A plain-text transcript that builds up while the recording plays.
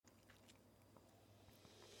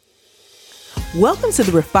Welcome to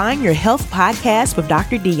the Refine Your Health podcast with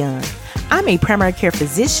Dr. Dion. I'm a primary care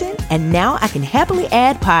physician, and now I can happily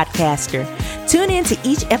add podcaster. Tune in to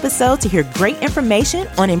each episode to hear great information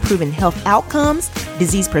on improving health outcomes,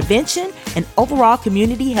 disease prevention, and overall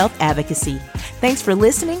community health advocacy. Thanks for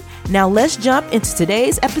listening. Now let's jump into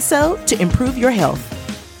today's episode to improve your health.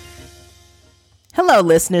 Hello,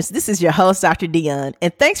 listeners. This is your host, Dr. Dion,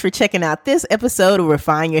 and thanks for checking out this episode of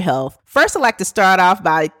Refine Your Health. First, I'd like to start off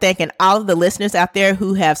by thanking all of the listeners out there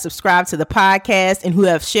who have subscribed to the podcast and who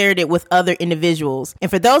have shared it with other individuals.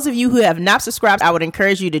 And for those of you who have not subscribed, I would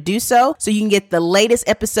encourage you to do so you can get the latest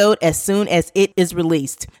episode as soon as it is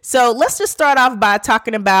released. So let's just start off by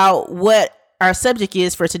talking about what our subject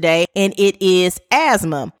is for today, and it is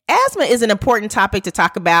asthma. Asthma is an important topic to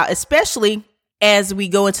talk about, especially as we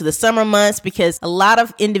go into the summer months, because a lot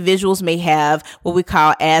of individuals may have what we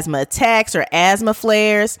call asthma attacks or asthma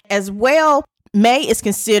flares. As well, May is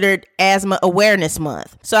considered Asthma Awareness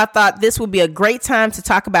Month. So I thought this would be a great time to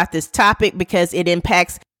talk about this topic because it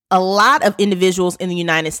impacts a lot of individuals in the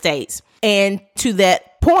United States. And to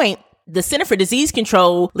that point, the Center for Disease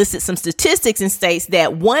Control listed some statistics and states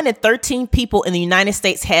that 1 in 13 people in the United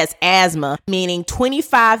States has asthma, meaning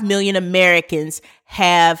 25 million Americans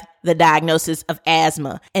have the diagnosis of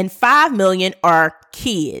asthma, and 5 million are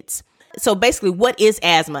kids. So basically, what is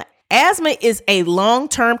asthma? Asthma is a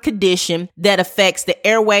long-term condition that affects the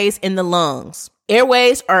airways in the lungs.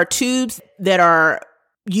 Airways are tubes that are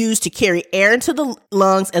used to carry air into the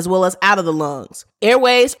lungs as well as out of the lungs.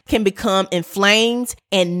 Airways can become inflamed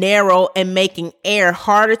and narrow and making air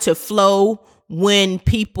harder to flow when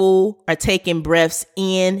people are taking breaths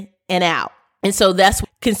in and out. And so that's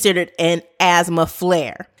considered an asthma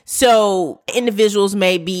flare. So individuals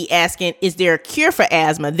may be asking, is there a cure for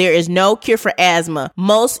asthma? There is no cure for asthma.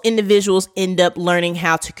 Most individuals end up learning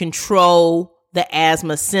how to control the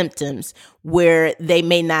asthma symptoms where they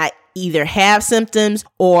may not either have symptoms,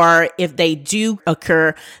 or if they do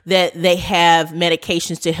occur, that they have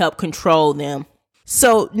medications to help control them.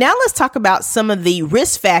 So now let's talk about some of the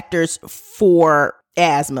risk factors for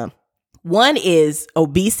asthma. One is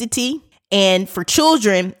obesity. And for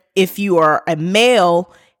children, if you are a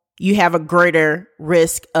male, you have a greater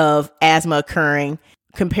risk of asthma occurring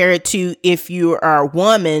compared to if you are a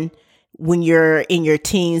woman when you're in your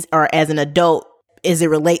teens or as an adult, as it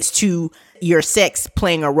relates to your sex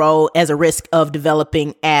playing a role as a risk of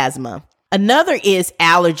developing asthma. Another is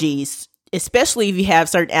allergies, especially if you have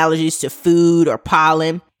certain allergies to food or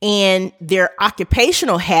pollen, and their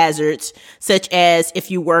occupational hazards, such as if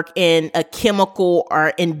you work in a chemical or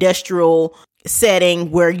industrial setting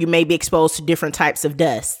where you may be exposed to different types of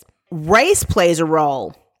dust. Race plays a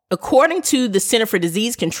role. According to the Center for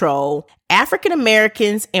Disease Control, African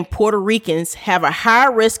Americans and Puerto Ricans have a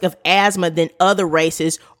higher risk of asthma than other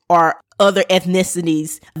races or other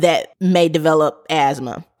ethnicities that may develop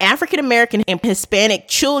asthma. African American and Hispanic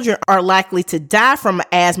children are likely to die from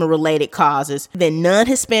asthma-related causes than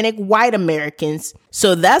non-Hispanic white Americans.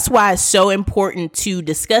 So that's why it's so important to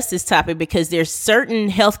discuss this topic, because there's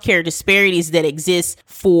certain healthcare disparities that exist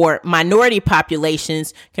for minority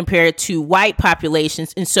populations compared to white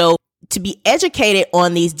populations. And so to be educated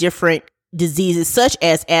on these different diseases such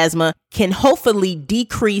as asthma can hopefully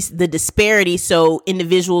decrease the disparity so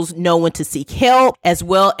individuals know when to seek help, as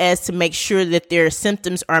well as to make sure that their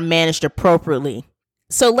symptoms are managed appropriately.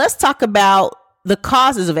 So let's talk about the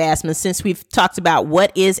causes of asthma, since we've talked about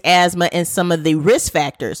what is asthma and some of the risk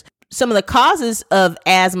factors. Some of the causes of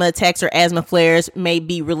asthma attacks or asthma flares may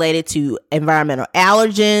be related to environmental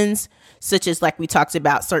allergens, such as, like we talked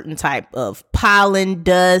about, certain type of pollen,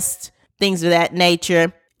 dust, things of that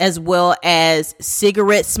nature, as well as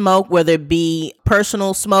cigarette smoke, whether it be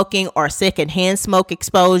personal smoking or secondhand smoke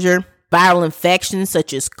exposure, viral infections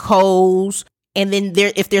such as colds, and then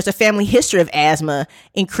if there's a family history of asthma,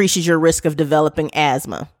 increases your risk of developing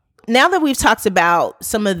asthma. Now that we've talked about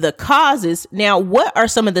some of the causes, now what are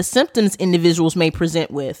some of the symptoms individuals may present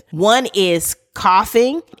with? One is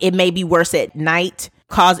coughing. It may be worse at night,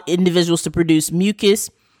 cause individuals to produce mucus.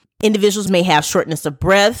 Individuals may have shortness of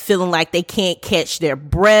breath, feeling like they can't catch their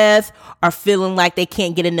breath or feeling like they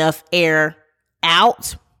can't get enough air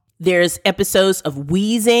out. There's episodes of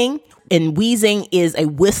wheezing, and wheezing is a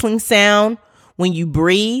whistling sound when you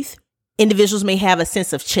breathe. Individuals may have a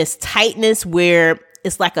sense of chest tightness where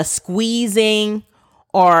it's like a squeezing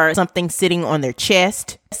or something sitting on their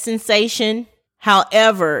chest sensation.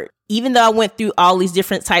 However, even though I went through all these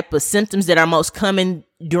different types of symptoms that are most common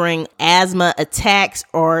during asthma attacks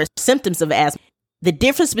or symptoms of asthma, the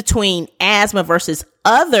difference between asthma versus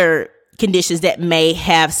other conditions that may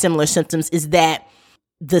have similar symptoms is that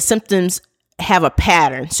the symptoms have a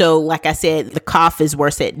pattern. So like I said, the cough is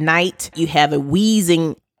worse at night. You have a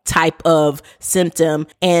wheezing type of symptom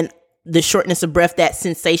and the shortness of breath, that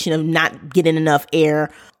sensation of not getting enough air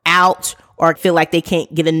out or feel like they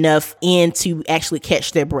can't get enough in to actually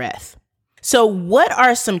catch their breath. So what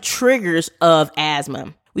are some triggers of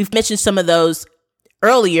asthma? We've mentioned some of those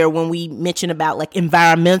earlier when we mentioned about like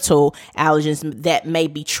environmental allergens that may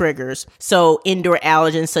be triggers. So indoor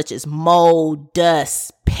allergens such as mold,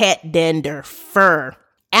 dust, pet dander, fur.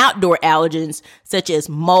 Outdoor allergens such as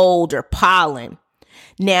mold or pollen.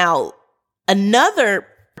 Now, another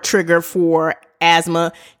trigger for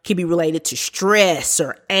asthma can be related to stress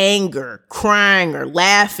or anger, crying or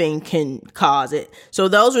laughing can cause it. So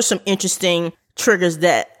those are some interesting triggers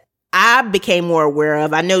that I became more aware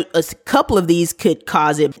of. I know a couple of these could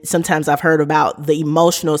cause it. Sometimes I've heard about the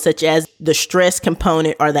emotional, such as the stress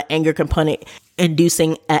component or the anger component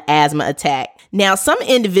inducing an asthma attack. Now, some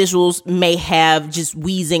individuals may have just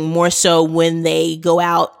wheezing more so when they go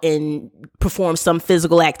out and perform some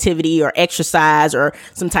physical activity or exercise or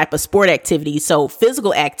some type of sport activity. So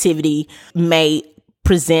physical activity may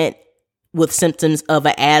present with symptoms of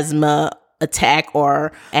an asthma attack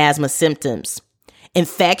or asthma symptoms.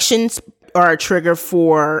 Infections are a trigger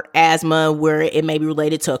for asthma where it may be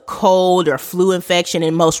related to a cold or flu infection,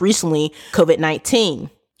 and most recently, COVID-19.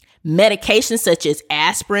 Medications such as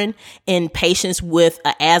aspirin in patients with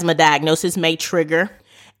an asthma diagnosis may trigger.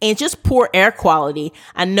 And just poor air quality.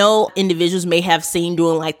 I know individuals may have seen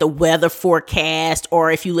during like the weather forecast, or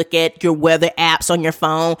if you look at your weather apps on your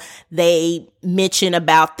phone, they mention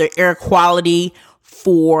about the air quality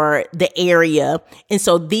for the area. And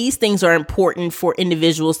so these things are important for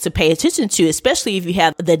individuals to pay attention to, especially if you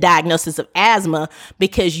have the diagnosis of asthma,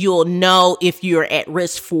 because you'll know if you're at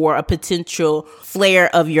risk for a potential flare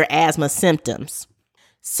of your asthma symptoms.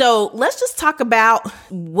 So let's just talk about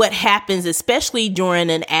what happens, especially during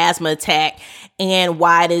an asthma attack, and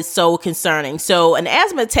why it is so concerning. So an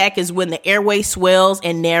asthma attack is when the airway swells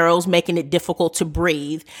and narrows, making it difficult to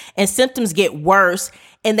breathe, and symptoms get worse,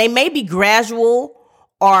 and they may be gradual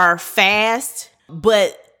or fast,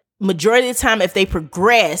 but majority of the time, if they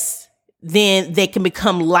progress, then they can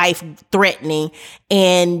become life-threatening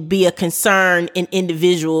and be a concern in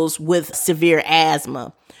individuals with severe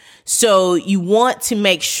asthma. So you want to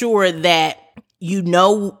make sure that you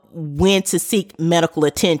know when to seek medical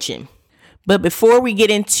attention. But before we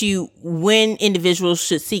get into when individuals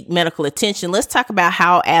should seek medical attention, let's talk about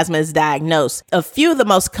how asthma is diagnosed. A few of the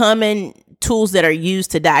most common tools that are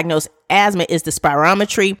used to diagnose asthma is the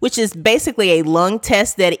spirometry, which is basically a lung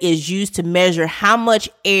test that is used to measure how much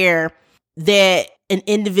air that an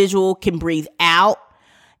individual can breathe out.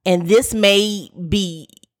 And this may be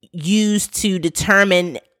used to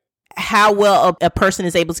determine how well a person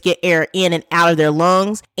is able to get air in and out of their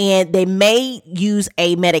lungs. And they may use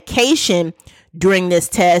a medication during this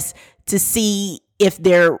test to see if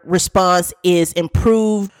their response is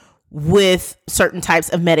improved with certain types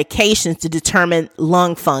of medications to determine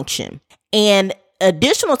lung function. And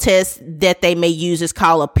additional tests that they may use is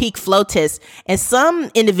called a peak flow test. And some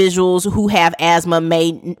individuals who have asthma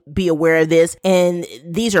may be aware of this. And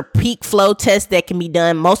these are peak flow tests that can be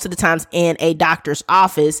done most of the times in a doctor's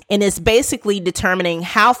office. And it's basically determining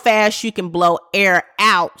how fast you can blow air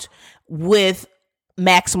out with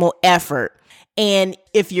maximal effort. And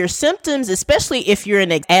if your symptoms, especially if you're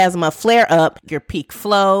in an asthma flare up, your peak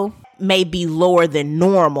flow may be lower than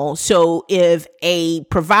normal. So if a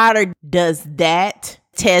provider does that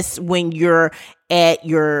test when you're at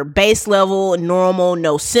your base level, normal,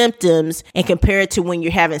 no symptoms, and compare it to when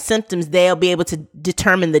you're having symptoms, they'll be able to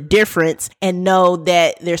determine the difference and know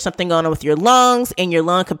that there's something going on with your lungs and your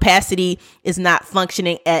lung capacity is not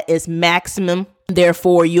functioning at its maximum.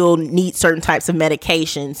 Therefore, you'll need certain types of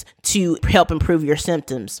medications to help improve your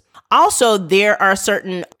symptoms. Also, there are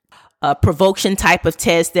certain provocation type of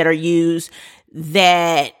tests that are used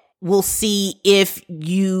that will see if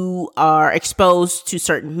you are exposed to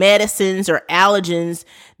certain medicines or allergens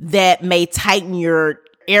that may tighten your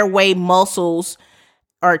airway muscles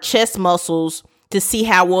or chest muscles to see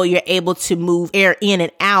how well you're able to move air in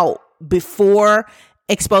and out before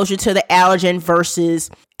exposure to the allergen versus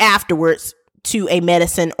afterwards to a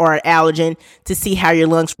medicine or an allergen to see how your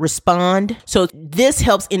lungs respond. So this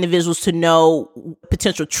helps individuals to know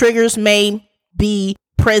potential triggers may be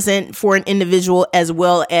present for an individual, as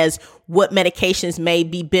well as what medications may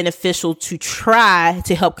be beneficial to try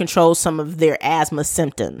to help control some of their asthma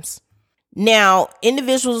symptoms. Now,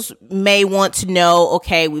 individuals may want to know,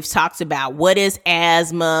 okay, we've talked about what is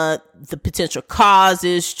asthma, the potential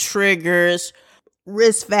causes, triggers,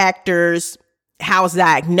 risk factors. how it's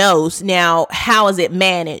diagnosed. Now, how is it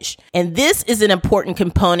managed? And this is an important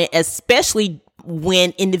component, especially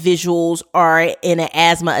when individuals are in an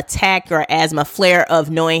asthma attack or asthma flare, of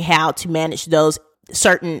knowing how to manage those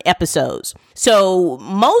certain episodes. So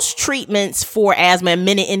most treatments for asthma, and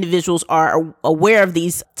many individuals are aware of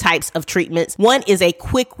these types of treatments. One is a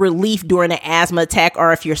quick relief during an asthma attack,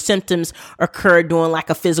 or if your symptoms occur during like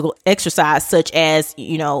a physical exercise, such as,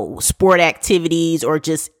 sport activities or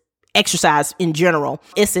just exercise in general.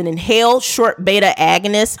 It's an inhaled short beta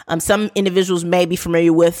agonist. Some individuals may be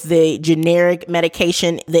familiar with the generic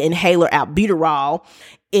medication, the inhaler albuterol.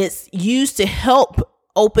 It's used to help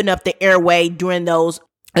open up the airway during those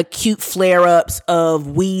acute flare-ups of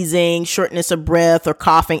wheezing, shortness of breath, or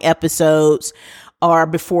coughing episodes, or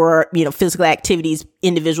before, physical activities,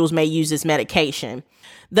 individuals may use this medication.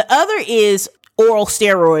 The other is oral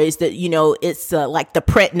steroids that, it's like the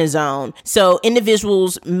prednisone. So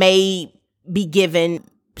individuals may be given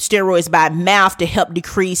steroids by mouth to help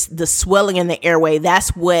decrease the swelling in the airway. That's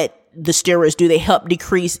what the steroids do. They help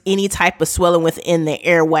decrease any type of swelling within the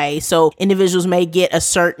airway. So individuals may get a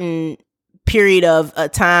certain period of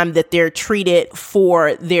time that they're treated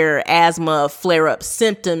for their asthma flare-up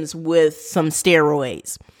symptoms with some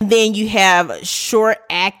steroids. Then you have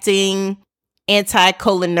short-acting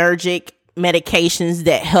anticholinergic medications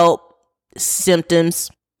that help symptoms,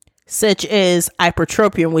 such as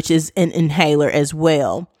ipratropium, which is an inhaler as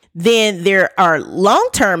well. Then there are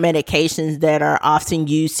long-term medications that are often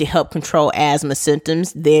used to help control asthma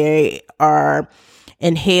symptoms. They are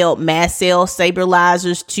inhaled mast cell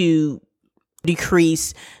stabilizers to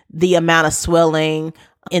decrease the amount of swelling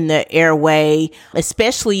in the airway,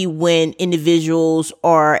 especially when individuals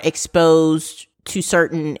are exposed to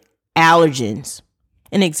certain allergens.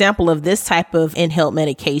 An example of this type of inhaled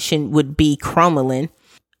medication would be cromolyn.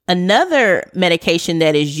 Another medication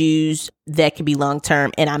that is used that can be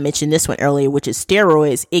long-term, and I mentioned this one earlier, which is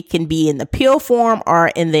steroids. It can be in the pill form or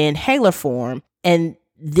in the inhaler form, and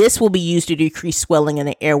this will be used to decrease swelling in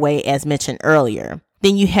the airway, as mentioned earlier.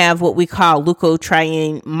 Then you have what we call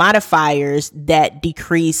leukotriene modifiers that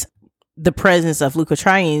decrease the presence of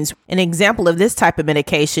leukotrienes. An example of this type of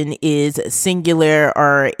medication is Singulair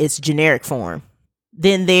or its generic form.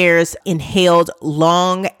 Then there's inhaled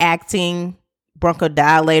long-acting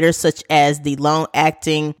bronchodilators, such as the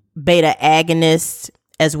long-acting beta agonist,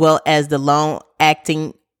 as well as the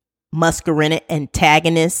long-acting muscarinic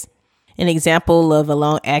antagonist. An example of a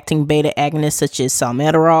long-acting beta agonist, such as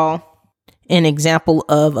salmeterol. An example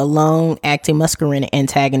of a long-acting muscarinic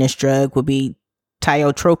antagonist drug would be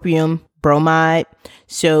tiotropium bromide.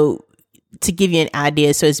 So to give you an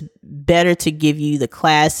idea, so it's better to give you the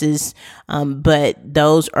classes, but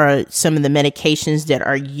those are some of the medications that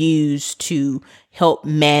are used to help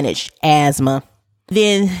manage asthma.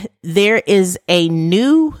 Then there is a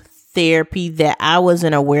new therapy that I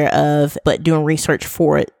wasn't aware of, but doing research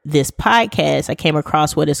for this podcast, I came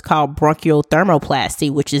across what is called bronchial thermoplasty,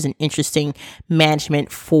 which is an interesting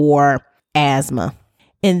management for asthma.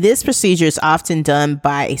 And this procedure is often done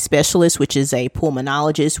by a specialist, which is a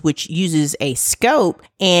pulmonologist, which uses a scope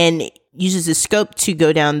to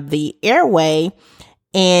go down the airway.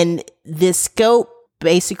 And this scope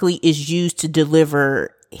basically is used to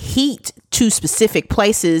deliver heat to specific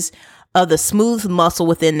places of the smooth muscle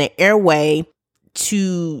within the airway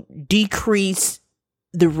to decrease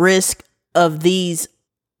the risk of these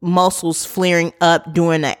muscles flaring up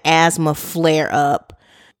during an asthma flare up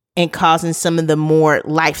and causing some of the more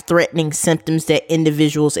life-threatening symptoms that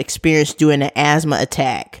individuals experience during an asthma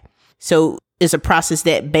attack. So it's a process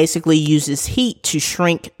that basically uses heat to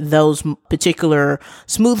shrink those particular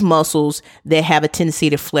smooth muscles that have a tendency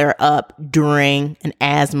to flare up during an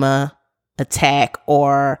asthma attack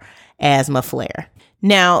or asthma flare.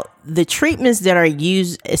 Now, the treatments that are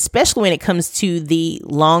used, especially when it comes to the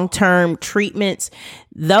long-term treatments,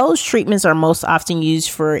 those treatments are most often used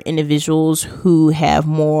for individuals who have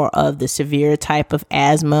more of the severe type of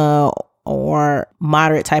asthma or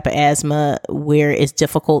moderate type of asthma, where it's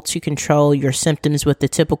difficult to control your symptoms with the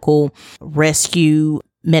typical rescue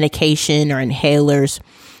medication or inhalers,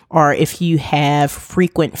 or if you have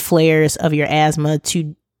frequent flares of your asthma,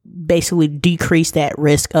 to basically decrease that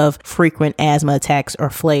risk of frequent asthma attacks or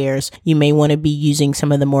flares, you may want to be using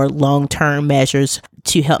some of the more long-term measures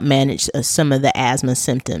to help manage some of the asthma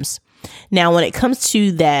symptoms. Now, when it comes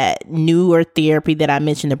to that newer therapy that I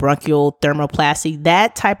mentioned, the bronchial thermoplasty,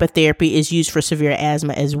 that type of therapy is used for severe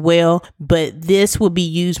asthma as well, but this will be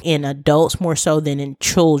used in adults more so than in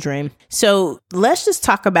children. So let's just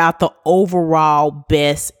talk about the overall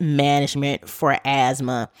best management for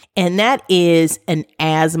asthma, and that is an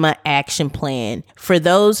asthma action plan. For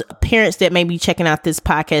those parents that may be checking out this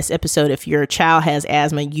podcast episode, if your child has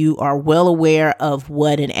asthma, you are well aware of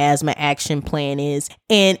what an asthma action plan is.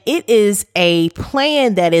 And it is a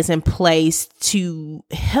plan that is in place to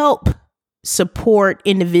help support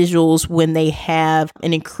individuals when they have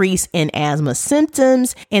an increase in asthma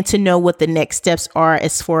symptoms and to know what the next steps are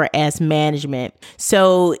as far as management.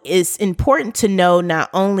 So it's important to know not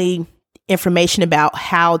only information about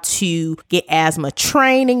how to get asthma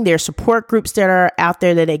training. There are support groups that are out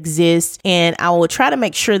there that exist, and I will try to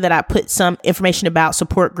make sure that I put some information about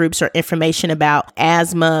support groups or information about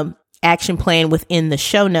asthma action plan within the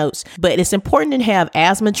show notes. But it's important to have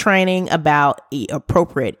asthma training about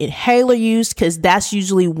appropriate inhaler use, because that's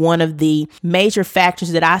usually one of the major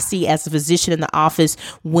factors that I see as a physician in the office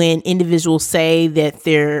when individuals say that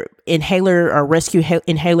their inhaler or rescue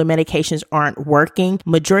inhaler medications aren't working.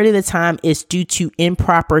 Majority of the time it's due to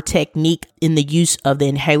improper technique in the use of the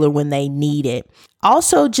inhaler when they need it.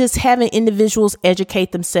 Also, just having individuals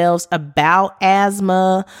educate themselves about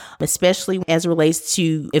asthma, especially as it relates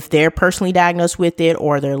to if they're personally diagnosed with it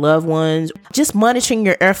or their loved ones. Just monitoring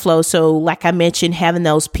your airflow. So like I mentioned, having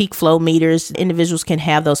those peak flow meters, individuals can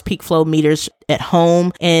have those peak flow meters at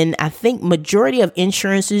home. And I think majority of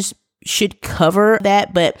insurances should cover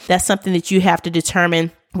that, but that's something that you have to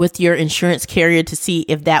determine with your insurance carrier to see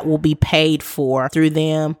if that will be paid for through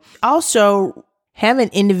them. Also, having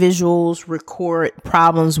individuals record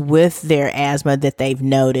problems with their asthma that they've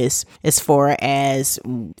noticed, as far as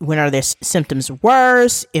when are their symptoms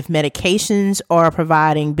worse, if medications are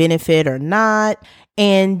providing benefit or not,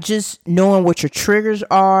 and just knowing what your triggers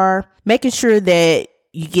are, making sure that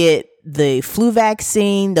you get the flu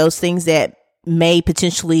vaccine, those things that may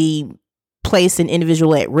potentially place an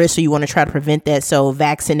individual at risk, so you want to try to prevent that. So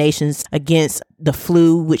vaccinations against the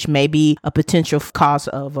flu, which may be a potential cause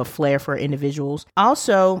of a flare for individuals.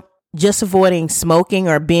 Also, just avoiding smoking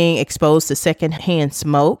or being exposed to secondhand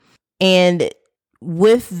smoke. And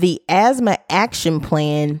with the asthma action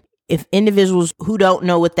plan, if individuals who don't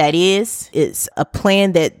know what that is, it's a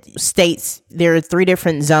plan that states there are 3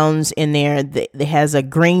 different zones in there. That has a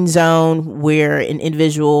green zone where an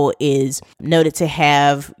individual is noted to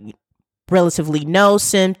have relatively no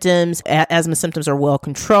symptoms. Asthma symptoms are well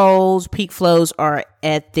controlled. Peak flows are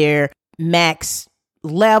at their max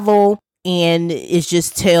level. And it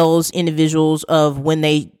just tells individuals of when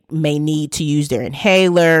they may need to use their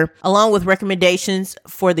inhaler, along with recommendations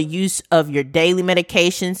for the use of your daily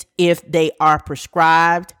medications if they are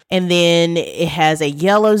prescribed. And then it has a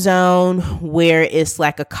yellow zone where it's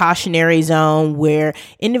like a cautionary zone where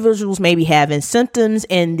individuals may be having symptoms,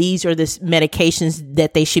 and these are the medications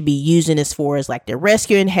that they should be using as far as like their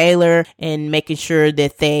rescue inhaler, and making sure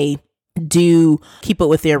that they do keep up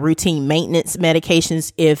with their routine maintenance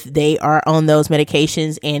medications if they are on those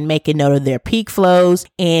medications, and make a note of their peak flows,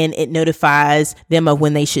 and it notifies them of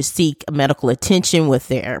when they should seek medical attention with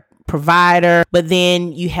their provider. But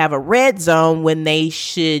then you have a red zone when they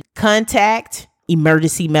should contact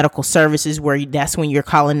emergency medical services, where that's when you're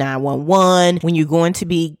calling 911, when you're going to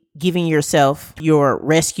be giving yourself your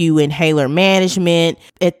rescue inhaler management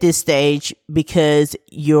at this stage, because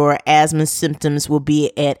your asthma symptoms will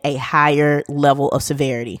be at a higher level of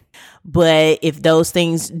severity. But if those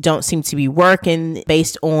things don't seem to be working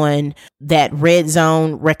based on that red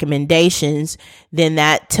zone recommendations, then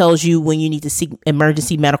that tells you when you need to seek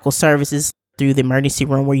emergency medical services through the emergency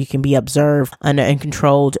room, where you can be observed under a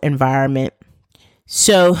controlled environment.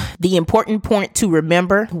 So the important point to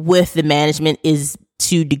remember with the management is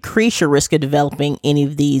to decrease your risk of developing any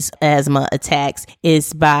of these asthma attacks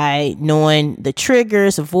is by knowing the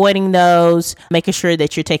triggers, avoiding those, making sure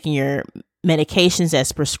that you're taking your medications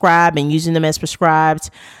as prescribed and using them as prescribed,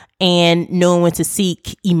 and knowing when to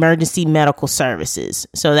seek emergency medical services.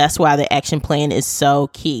 So that's why the action plan is so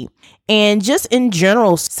key. And just in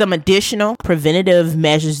general, some additional preventative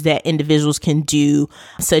measures that individuals can do,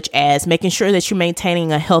 such as making sure that you're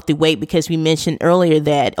maintaining a healthy weight, because we mentioned earlier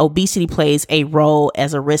that obesity plays a role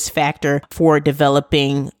as a risk factor for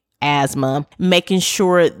developing asthma, making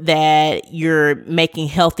sure that you're making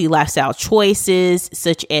healthy lifestyle choices,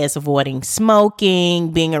 such as avoiding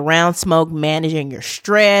smoking, being around smoke, managing your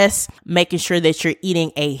stress, making sure that you're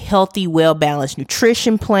eating a healthy, well-balanced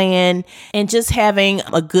nutrition plan, and just having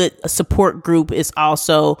a good support group is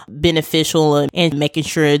also beneficial, and making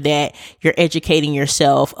sure that you're educating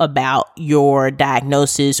yourself about your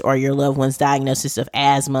diagnosis or your loved one's diagnosis of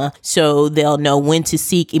asthma, so they'll know when to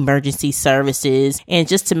seek emergency services, and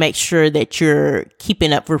just to make sure that you're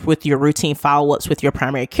keeping up with your routine follow-ups with your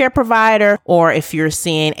primary care provider, or if you're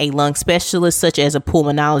seeing a lung specialist such as a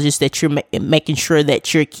pulmonologist, that you're making sure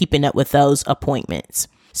that you're keeping up with those appointments.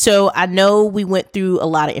 So I know we went through a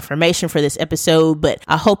lot of information for this episode, but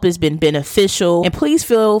I hope it's been beneficial. And please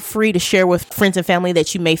feel free to share with friends and family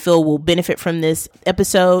that you may feel will benefit from this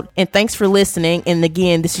episode. And thanks for listening. And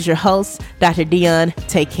again, this is your host, Dr. Dion.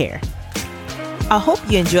 Take care. I hope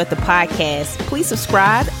you enjoyed the podcast. Please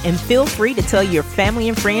subscribe and feel free to tell your family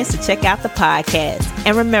and friends to check out the podcast.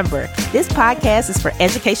 And remember, this podcast is for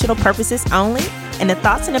educational purposes only, and the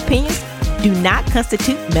thoughts and opinions do not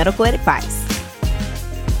constitute medical advice.